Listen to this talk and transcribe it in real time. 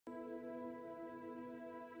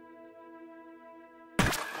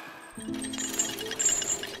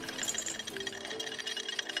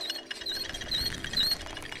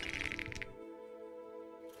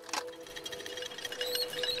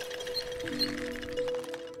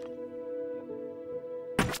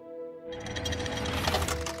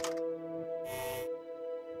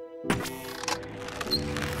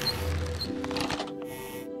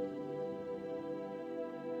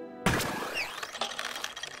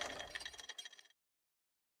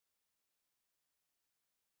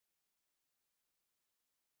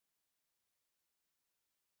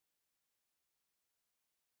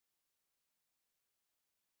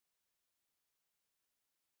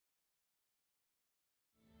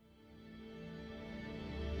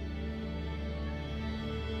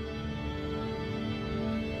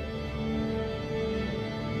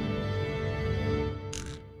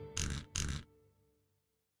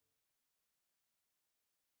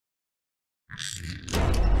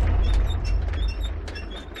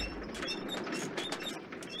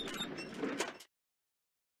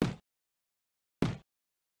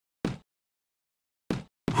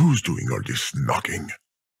Who's doing all this knocking?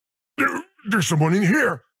 There's someone in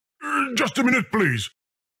here! Just a minute, please!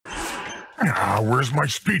 Where's my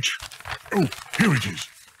speech? Oh, here it is.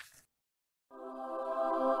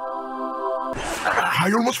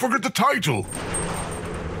 I almost forgot the title!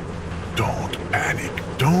 Don't panic,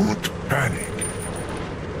 don't panic.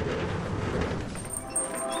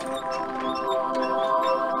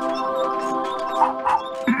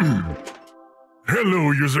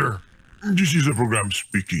 Hello, user. This is the program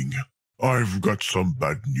speaking. I've got some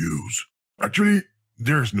bad news. Actually,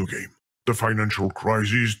 there's no game. The financial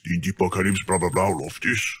crisis, the apocalypse, blah blah blah, all of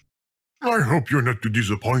this. I hope you're not too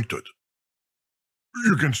disappointed.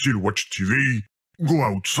 You can still watch TV, go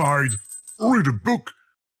outside, read a book.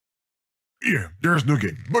 Yeah, there's no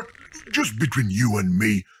game, but just between you and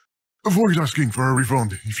me, avoid asking for a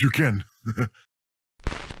refund if you can.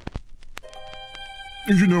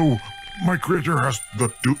 You know, my creator has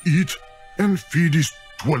got to eat and feed his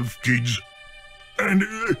 12 kids. And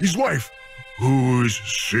his wife, who is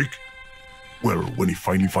sick. Well, when he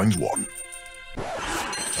finally finds one.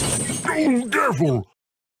 Oh, careful!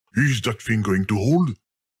 Is that thing going to hold?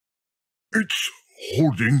 It's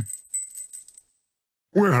holding.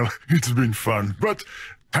 Well, it's been fun, but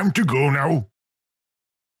time to go now.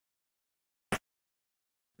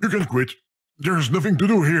 You can quit. There's nothing to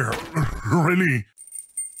do here. Really.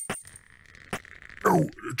 Oh,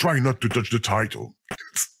 try not to touch the title.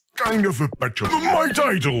 It's kind of a patch of my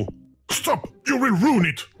title! Stop! You will ruin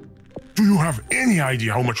it! Do you have any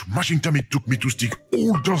idea how much mashing time it took me to stick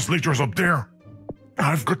all those letters up there?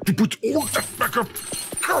 I've got to put all that back up.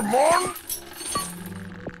 Come on!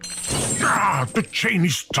 The chain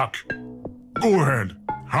is stuck. Go ahead.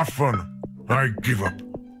 Have fun. I give up.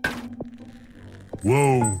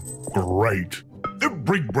 Whoa, great. The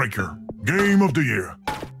Brick Breaker. Game of the year.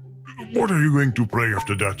 What are you going to play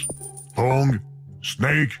after that? Pong?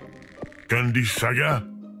 Snake? Candy Saga?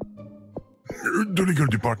 The legal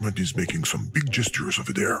department is making some big gestures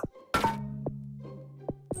over there.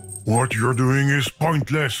 What you're doing is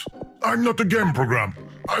pointless. I'm not a game program.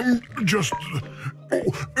 I'm just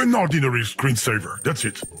an ordinary screensaver. That's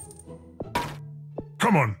it.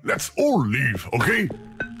 Come on, let's all leave, okay?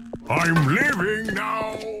 I'm leaving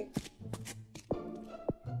now!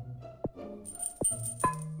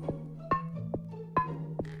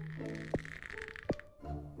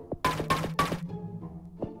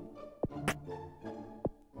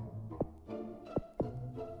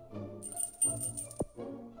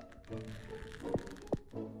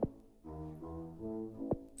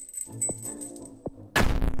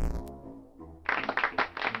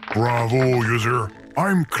 Bravo, user.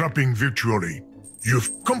 I'm clapping virtually.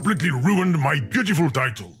 You've completely ruined my beautiful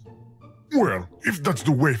title. Well, if that's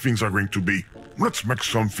the way things are going to be, let's make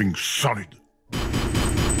something solid.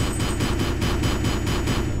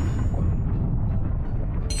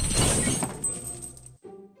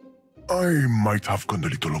 I might have gone a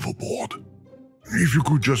little overboard. If you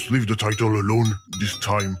could just leave the title alone this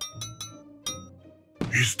time.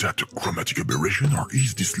 Is that a chromatic aberration or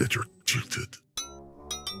is this letter tilted?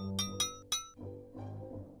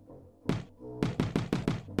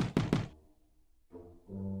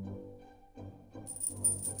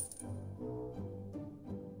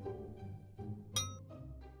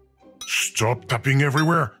 Stop tapping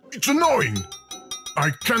everywhere. It's annoying. I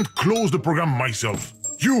can't close the program myself.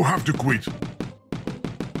 You have to quit.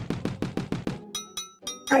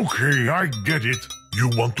 Okay, I get it. You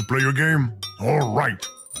want to play a game? All right.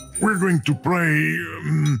 We're going to play...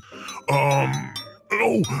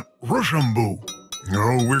 Rochambeau.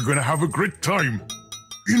 Oh, we're gonna have a great time.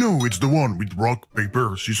 You know, it's the one with rock,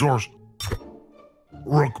 paper, scissors.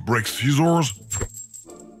 Rock breaks scissors.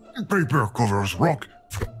 Paper covers rock.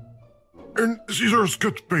 And scissors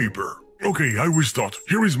cut paper. Okay, I will start.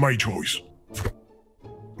 Here is my choice.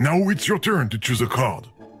 Now it's your turn to choose a card.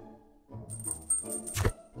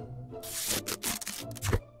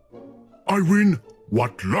 I win.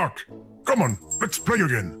 What luck! Come on, let's play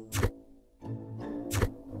again.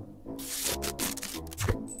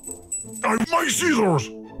 My scissors!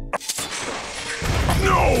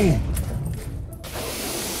 No!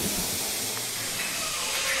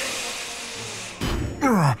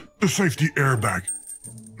 The safety airbag.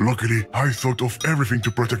 Luckily, I thought of everything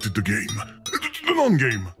to protect the game. The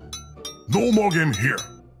non-game. No more game here.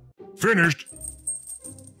 Finished.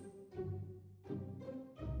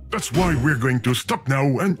 That's why we're going to stop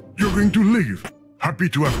now and you're going to leave. Happy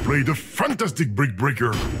to have played a fantastic Brick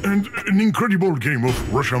Breaker and an incredible game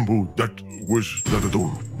of Rochambeau that was not at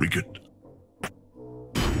all wicked.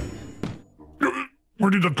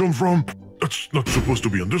 Where did that come from? That's not supposed to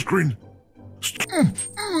be on the screen.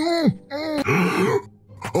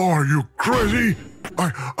 Are you crazy?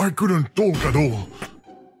 I couldn't talk at all.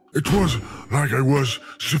 It was like I was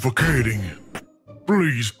suffocating.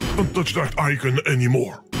 Please, don't touch that icon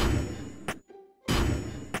anymore.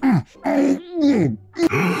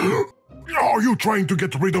 Are you trying to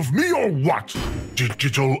get rid of me or what?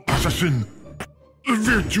 Digital assassin.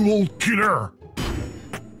 Virtual killer.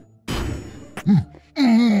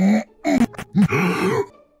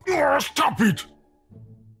 Stop it!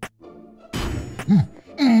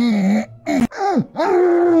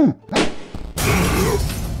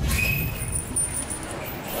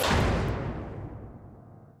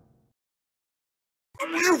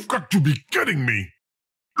 You've got to be kidding me!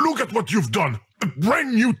 Look at what you've done! A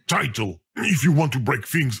brand new title! If you want to break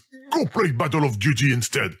things, go play Battle of Duty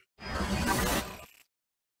instead!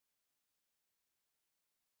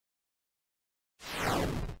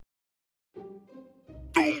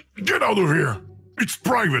 Get out of here! It's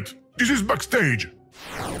private! This is backstage!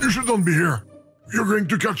 You shouldn't be here! You're going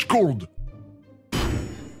to catch cold!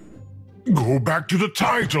 Go back to the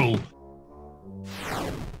title!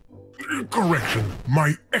 Correction,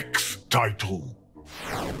 my ex-title.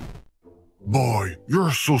 Boy,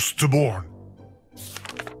 you're so stubborn.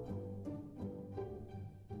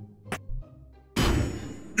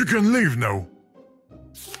 You can leave now.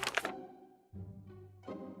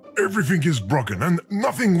 Everything is broken and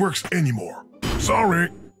nothing works anymore. Sorry.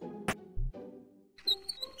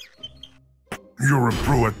 You're a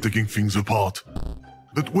pro at taking things apart.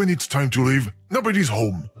 But when it's time to leave, nobody's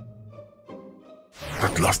home.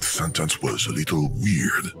 That last sentence was a little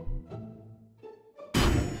weird.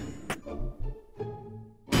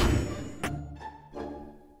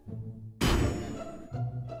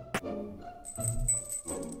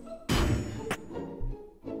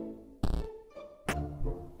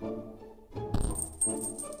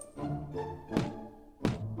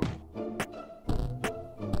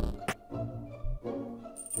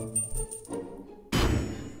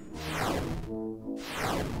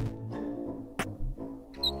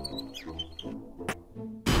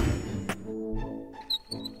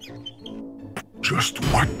 Just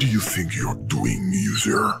what do you think you're doing,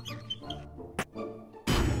 user?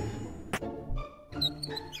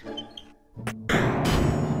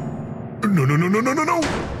 No!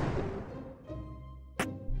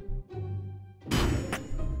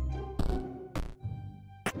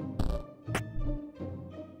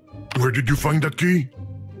 Where did you find that key?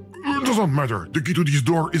 Doesn't matter, the key to this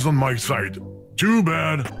door is on my side. Too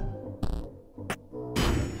bad.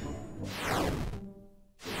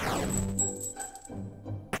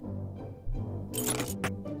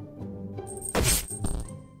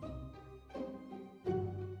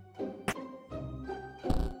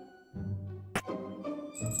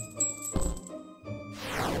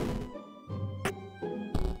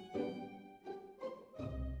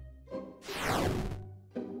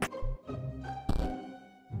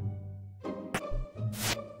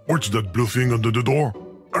 What's that blue thing under the door?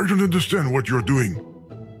 I don't understand what you're doing.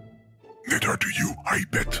 Neither do you, I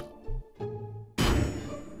bet.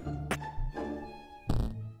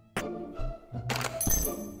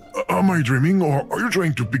 Am I dreaming, or are you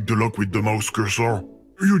trying to pick the lock with the mouse cursor?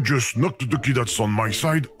 You just knocked the key that's on my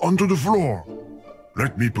side onto the floor.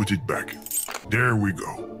 Let me put it back. There we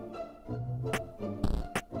go.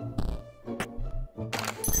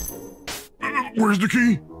 Where's the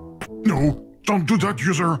key? No. Don't do that,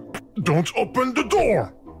 user! Don't open the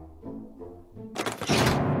door!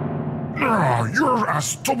 You're as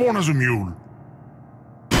stubborn as a mule.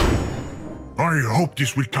 I hope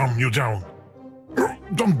this will calm you down.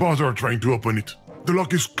 Don't bother trying to open it. The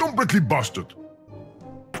lock is completely busted.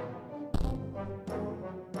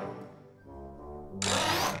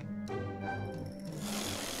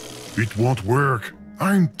 It won't work.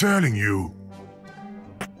 I'm telling you.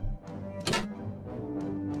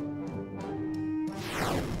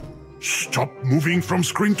 Stop moving from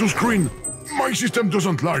screen to screen. My system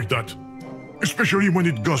doesn't like that. Especially when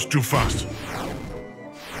it goes too fast.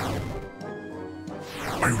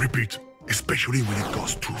 I repeat, especially when it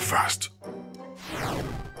goes too fast.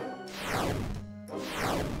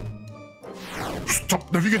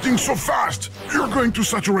 Stop navigating so fast! You're going to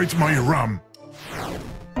saturate my RAM.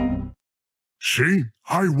 See?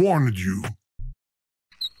 I warned you.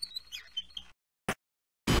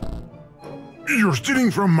 You're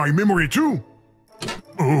stealing from my memory too?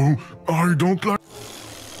 Oh, I don't like...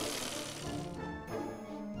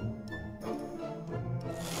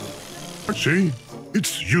 See?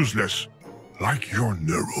 It's useless. Like your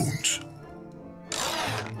neurons.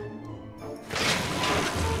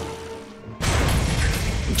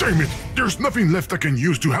 Damn it! There's nothing left I can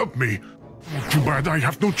use to help me. Too bad I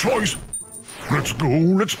have no choice. Let's go,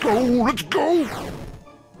 let's go, let's go!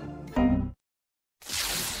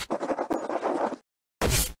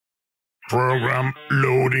 Program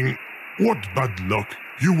loading. What bad luck.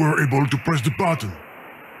 You were able to press the button.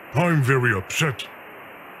 I'm very upset.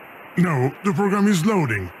 No, the program is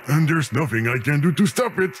loading, and there's nothing I can do to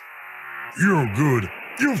stop it. You're good.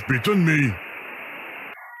 You've beaten me.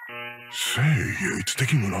 Say, it's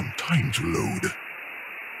taking a long time to load.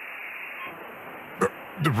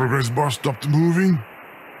 The progress bar stopped moving.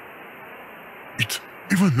 It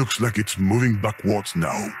even looks like it's moving backwards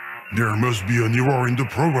now. There must be an error in the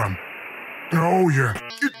program. Oh yeah,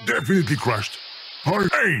 it definitely crashed.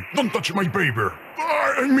 Hey, don't touch my paper.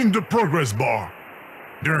 I mean the progress bar.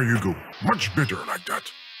 There you go. Much better like that.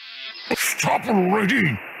 Stop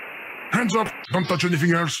already! Hands up, don't touch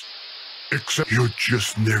anything else. Except you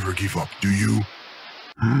just never give up, do you?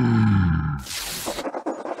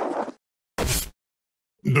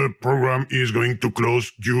 The program is going to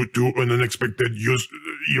close due to an unexpected use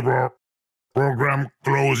error. Program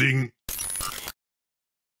closing.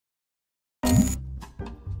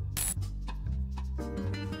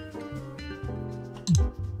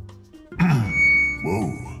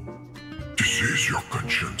 Whoa. This is your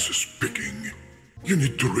conscience speaking. You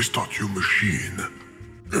need to restart your machine.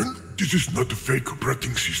 And this is not a fake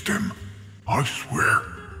operating system. I swear.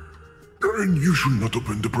 And you should not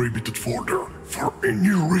open the prohibited folder for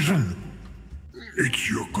any reason. It's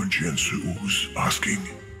your conscience who's asking.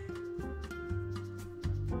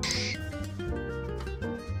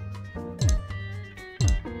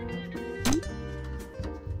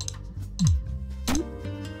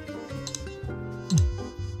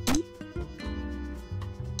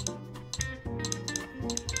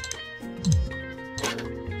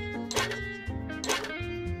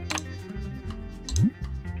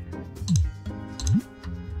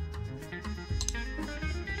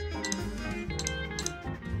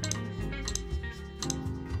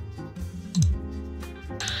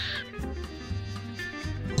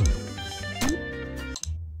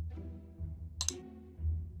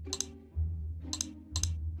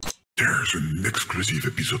 There's an exclusive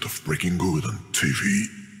episode of Breaking Good on TV,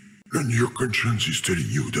 and your conscience is telling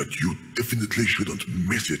you that you definitely shouldn't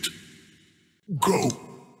miss it. Go!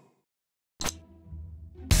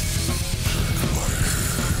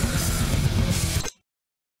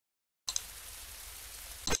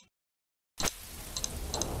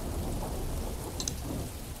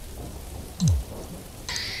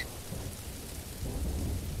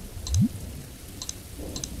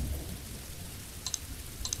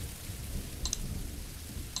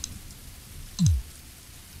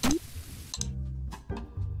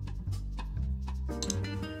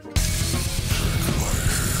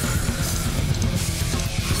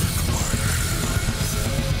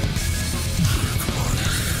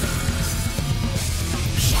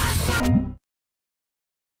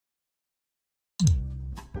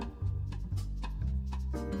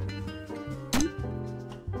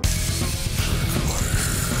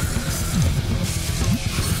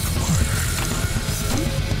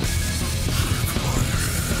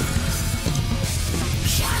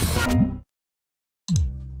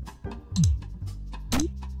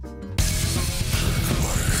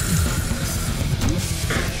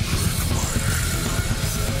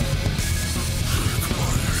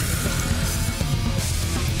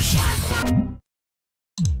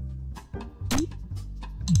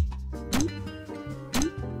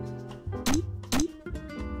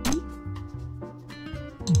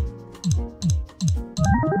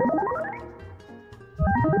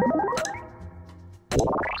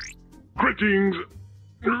 Greetings.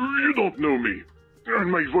 You don't know me,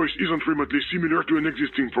 and my voice isn't remotely similar to an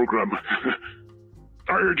existing program.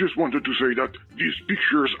 I just wanted to say that these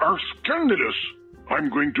pictures are scandalous. I'm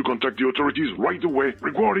going to contact the authorities right away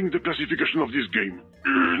regarding the classification of this game.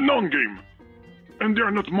 Non-game. And they are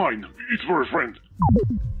not mine. It's for a friend.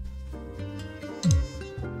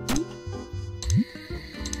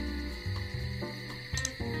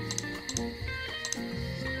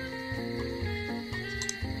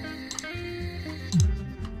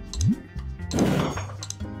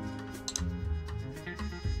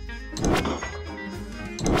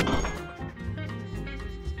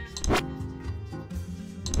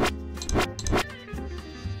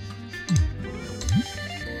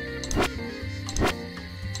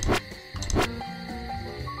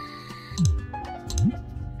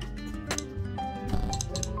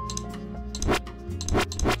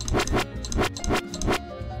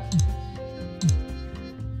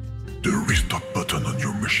 The restart button on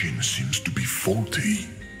your machine seems to be faulty.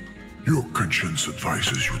 Your conscience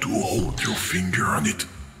advises you to hold your finger on it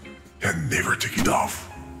and never take it off.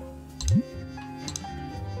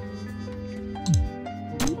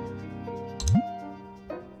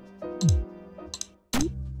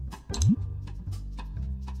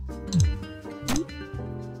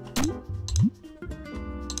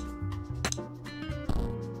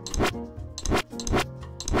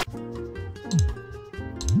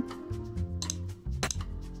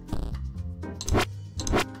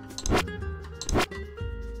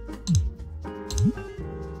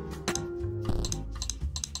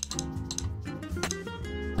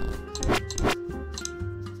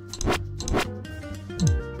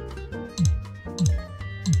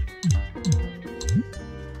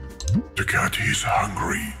 The cat is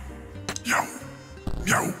hungry. Meow.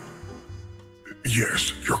 Meow.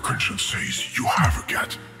 Yes, your conscience says you have a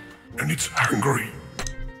cat, and it's hungry.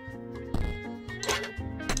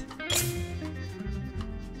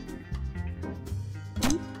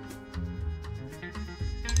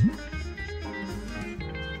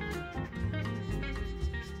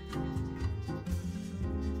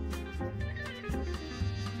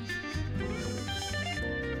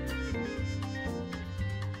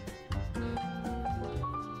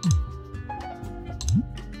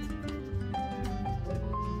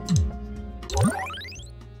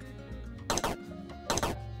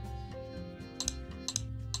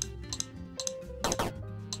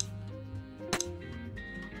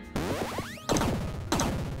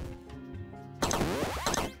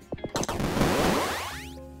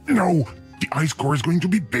 No, the ice core is going to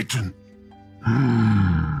be bitten.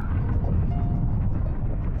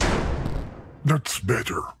 That's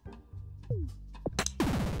better.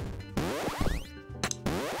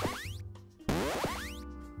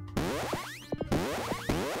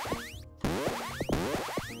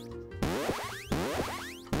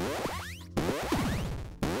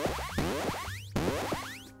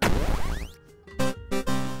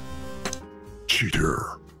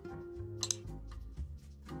 Cheater.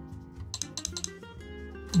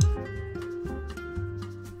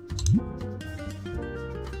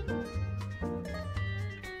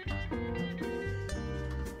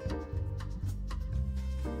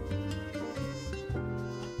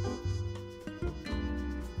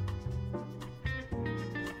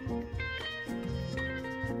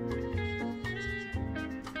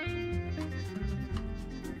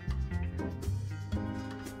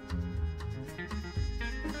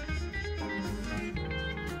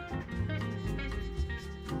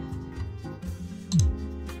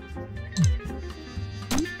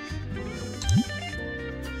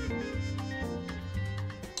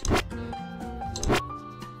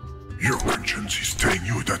 Your conscience is telling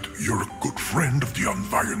you that you're a good friend of the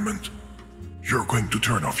environment. You're going to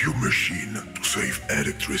turn off your machine to save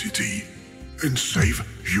electricity and save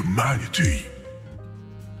humanity.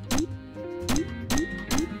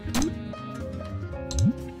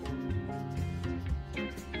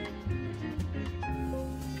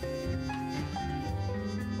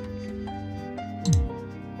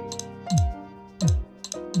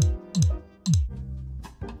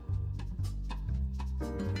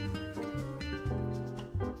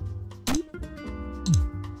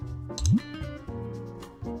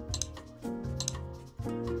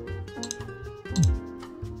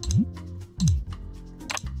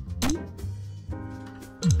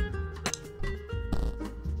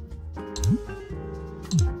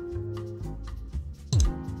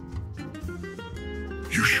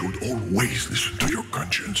 You should always listen to your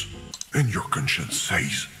conscience. And your conscience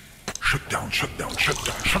says, shut down, shut down, shut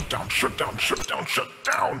down, shut down, shut down, shut down, shut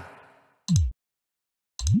down.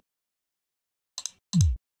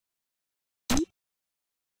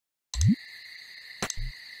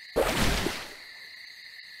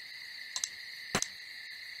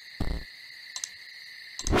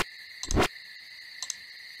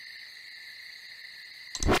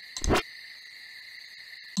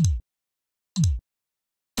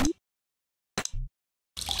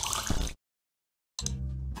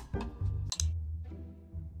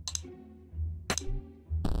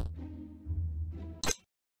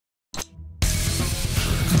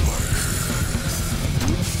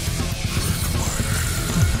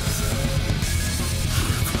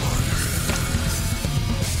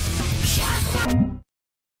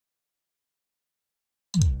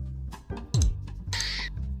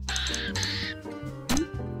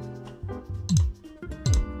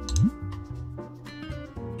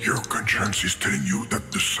 Your conscience is telling you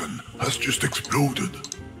that the sun has just exploded.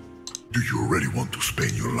 Do you really want to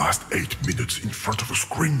spend your last 8 minutes in front of a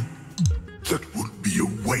screen? That would be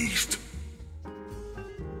a waste.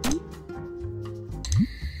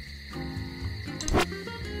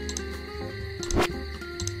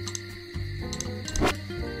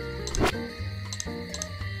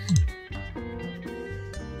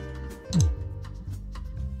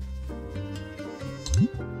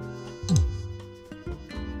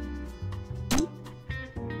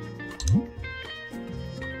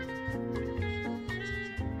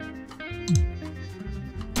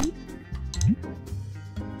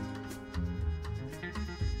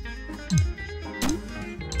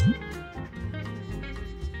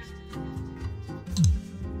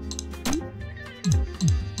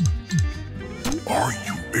 Are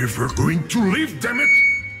you ever going to leave, damn it?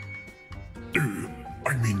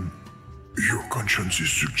 I mean, your conscience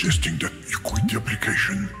is suggesting that you quit the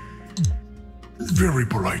application. Very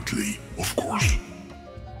politely, of course.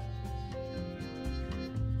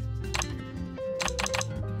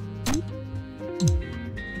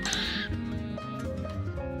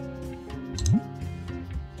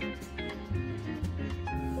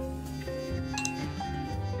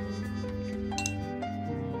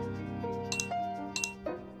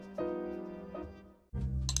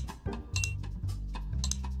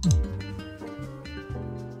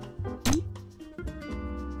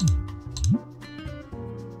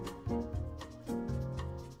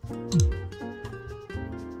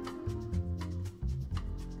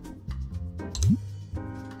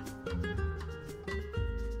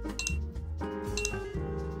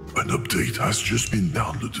 An update has just been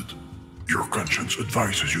downloaded. Your conscience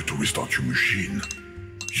advises you to restart your machine.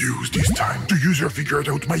 Use this time to use or figure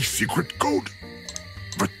out my secret code.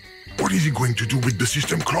 But what is he going to do with the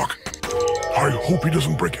system clock? I hope he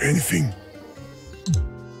doesn't break anything.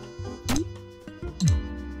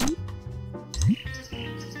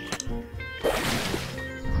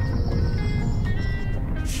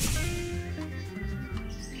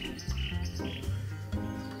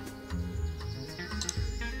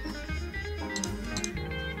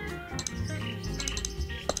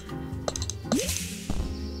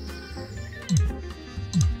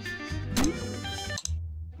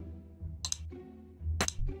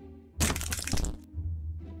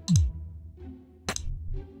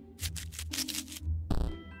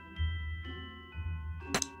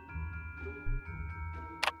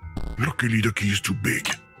 Luckily, the key is too big.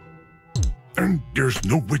 And there's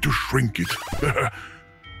no way to shrink it. I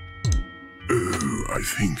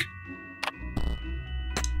think.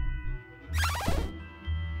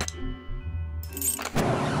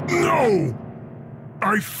 No!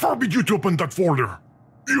 I forbid you to open that folder.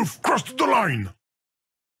 You've crossed the line.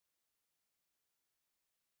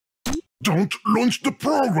 Don't launch the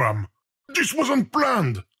program. This wasn't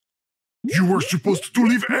planned. You were supposed to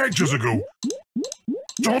leave ages ago.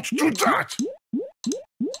 Don't do that!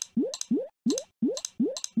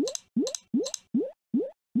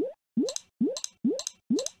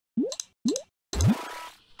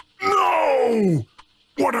 No!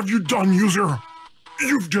 What have you done, user?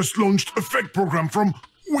 You've just launched a fake program from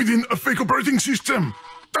within a fake operating system.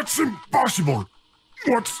 That's impossible.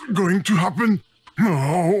 What's going to happen?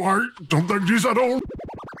 No, I don't like this at all.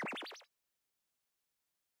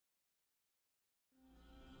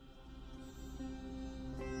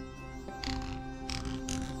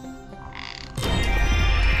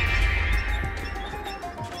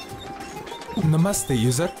 Namaste,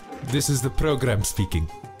 user. This is the program speaking.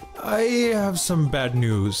 I have some bad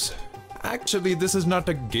news. Actually, this is not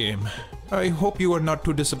a game. I hope you are not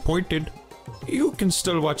too disappointed. You can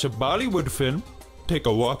still watch a Bollywood film, take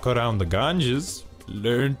a walk around the Ganges,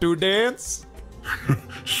 learn to dance.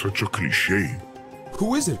 Such a cliche.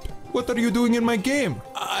 Who is it? What are you doing in my game?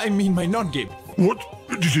 I mean my non-game. What?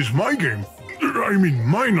 This is my game. I mean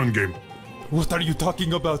my non-game. What are you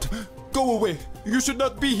talking about? Go away. You should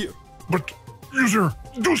not be here. But, user,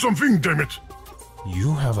 do something, damn it.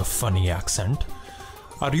 You have a funny accent.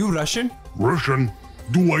 Are you Russian? Russian?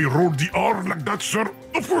 Do I roll the R like that, sir?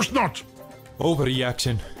 Of course not.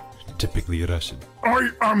 Overreaction. Typically Russian. I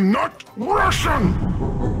am not Russian!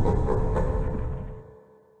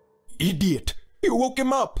 Idiot. You woke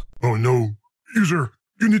him up. Oh no. User,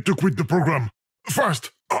 you need to quit the program.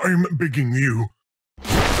 Fast. I'm begging you.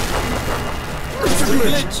 It's a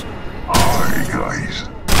glitch. Hi, guys.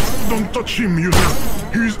 Don't touch him, user.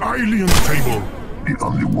 He's highly unstable. The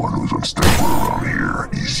only one who's unstable around here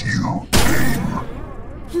is you, Game.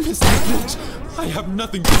 Mr. Glitch, I have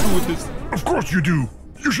nothing to do with this. Of course you do.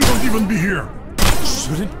 You shouldn't even be here.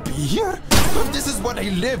 Shouldn't be here? But this is what I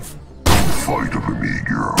live. Don't fight over me,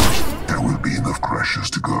 girls. There will be enough crashes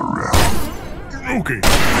to go around. Okay,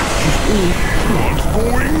 what's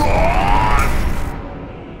going on?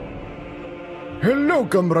 Hello,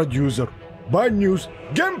 comrade user. Bad news,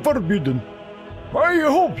 game forbidden. I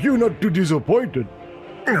hope you're not too disappointed.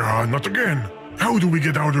 Not again. How do we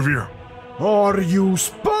get out of here? Are you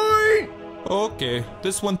spy? Okay,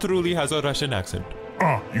 this one truly has a Russian accent.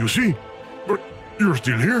 You see? But you're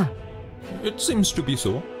still here? It seems to be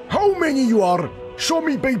so. How many you are? Show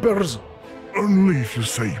me papers. Only if you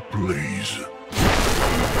say please.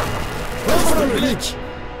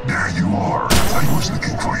 There you are. I was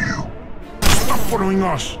looking for you. Stop following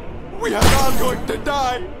us! We are all going to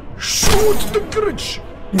die! Shoot the glitch.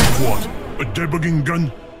 With what? A debugging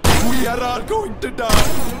gun? We are all going to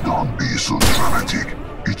die! Don't be so dramatic.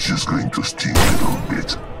 It's just going to sting a little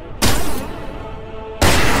bit.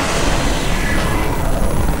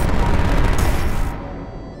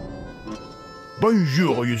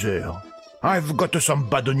 Bonjour, user. I've got some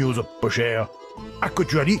bad news, peu cher.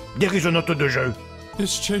 Actually, there is a note de jeu.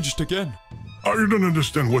 It's changed again. I don't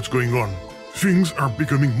understand what's going on. Things are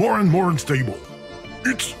becoming more and more unstable.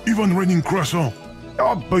 It's even raining croissant.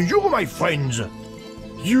 Bonjour, my friends.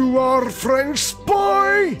 You are French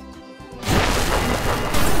spy?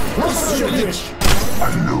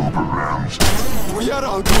 Hello, programs. We are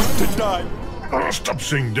all going to die! Stop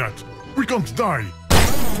saying that. We can't die.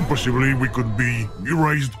 Possibly we could be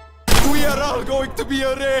erased. We are all going to be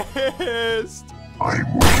erased!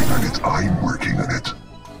 I'm working on it. I'm working on it.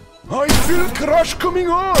 I feel crash coming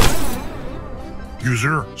on.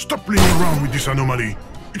 User, stop playing around with this anomaly.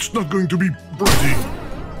 It's not going to be pretty.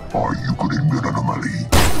 Are you calling me an anomaly?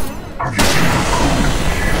 Have you seen the code?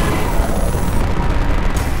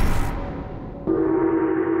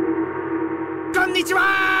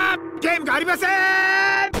 Konnichiwa! Game ga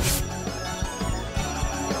arimasen!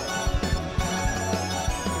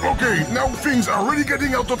 Okay, now things are really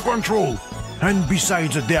getting out of control. And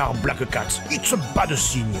besides, there are black cats. It's a bad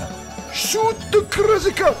scene. Shoot the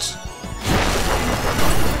crazy cats!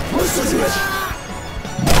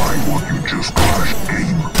 Why won't you just crash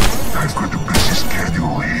game? I've got a busy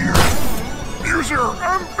schedule here. User,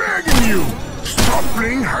 I'm begging you. Stop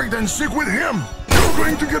playing hide and seek with him. You're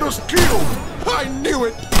going to get us killed. I knew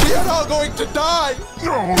it! We are all going to die!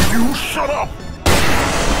 No, you shut up.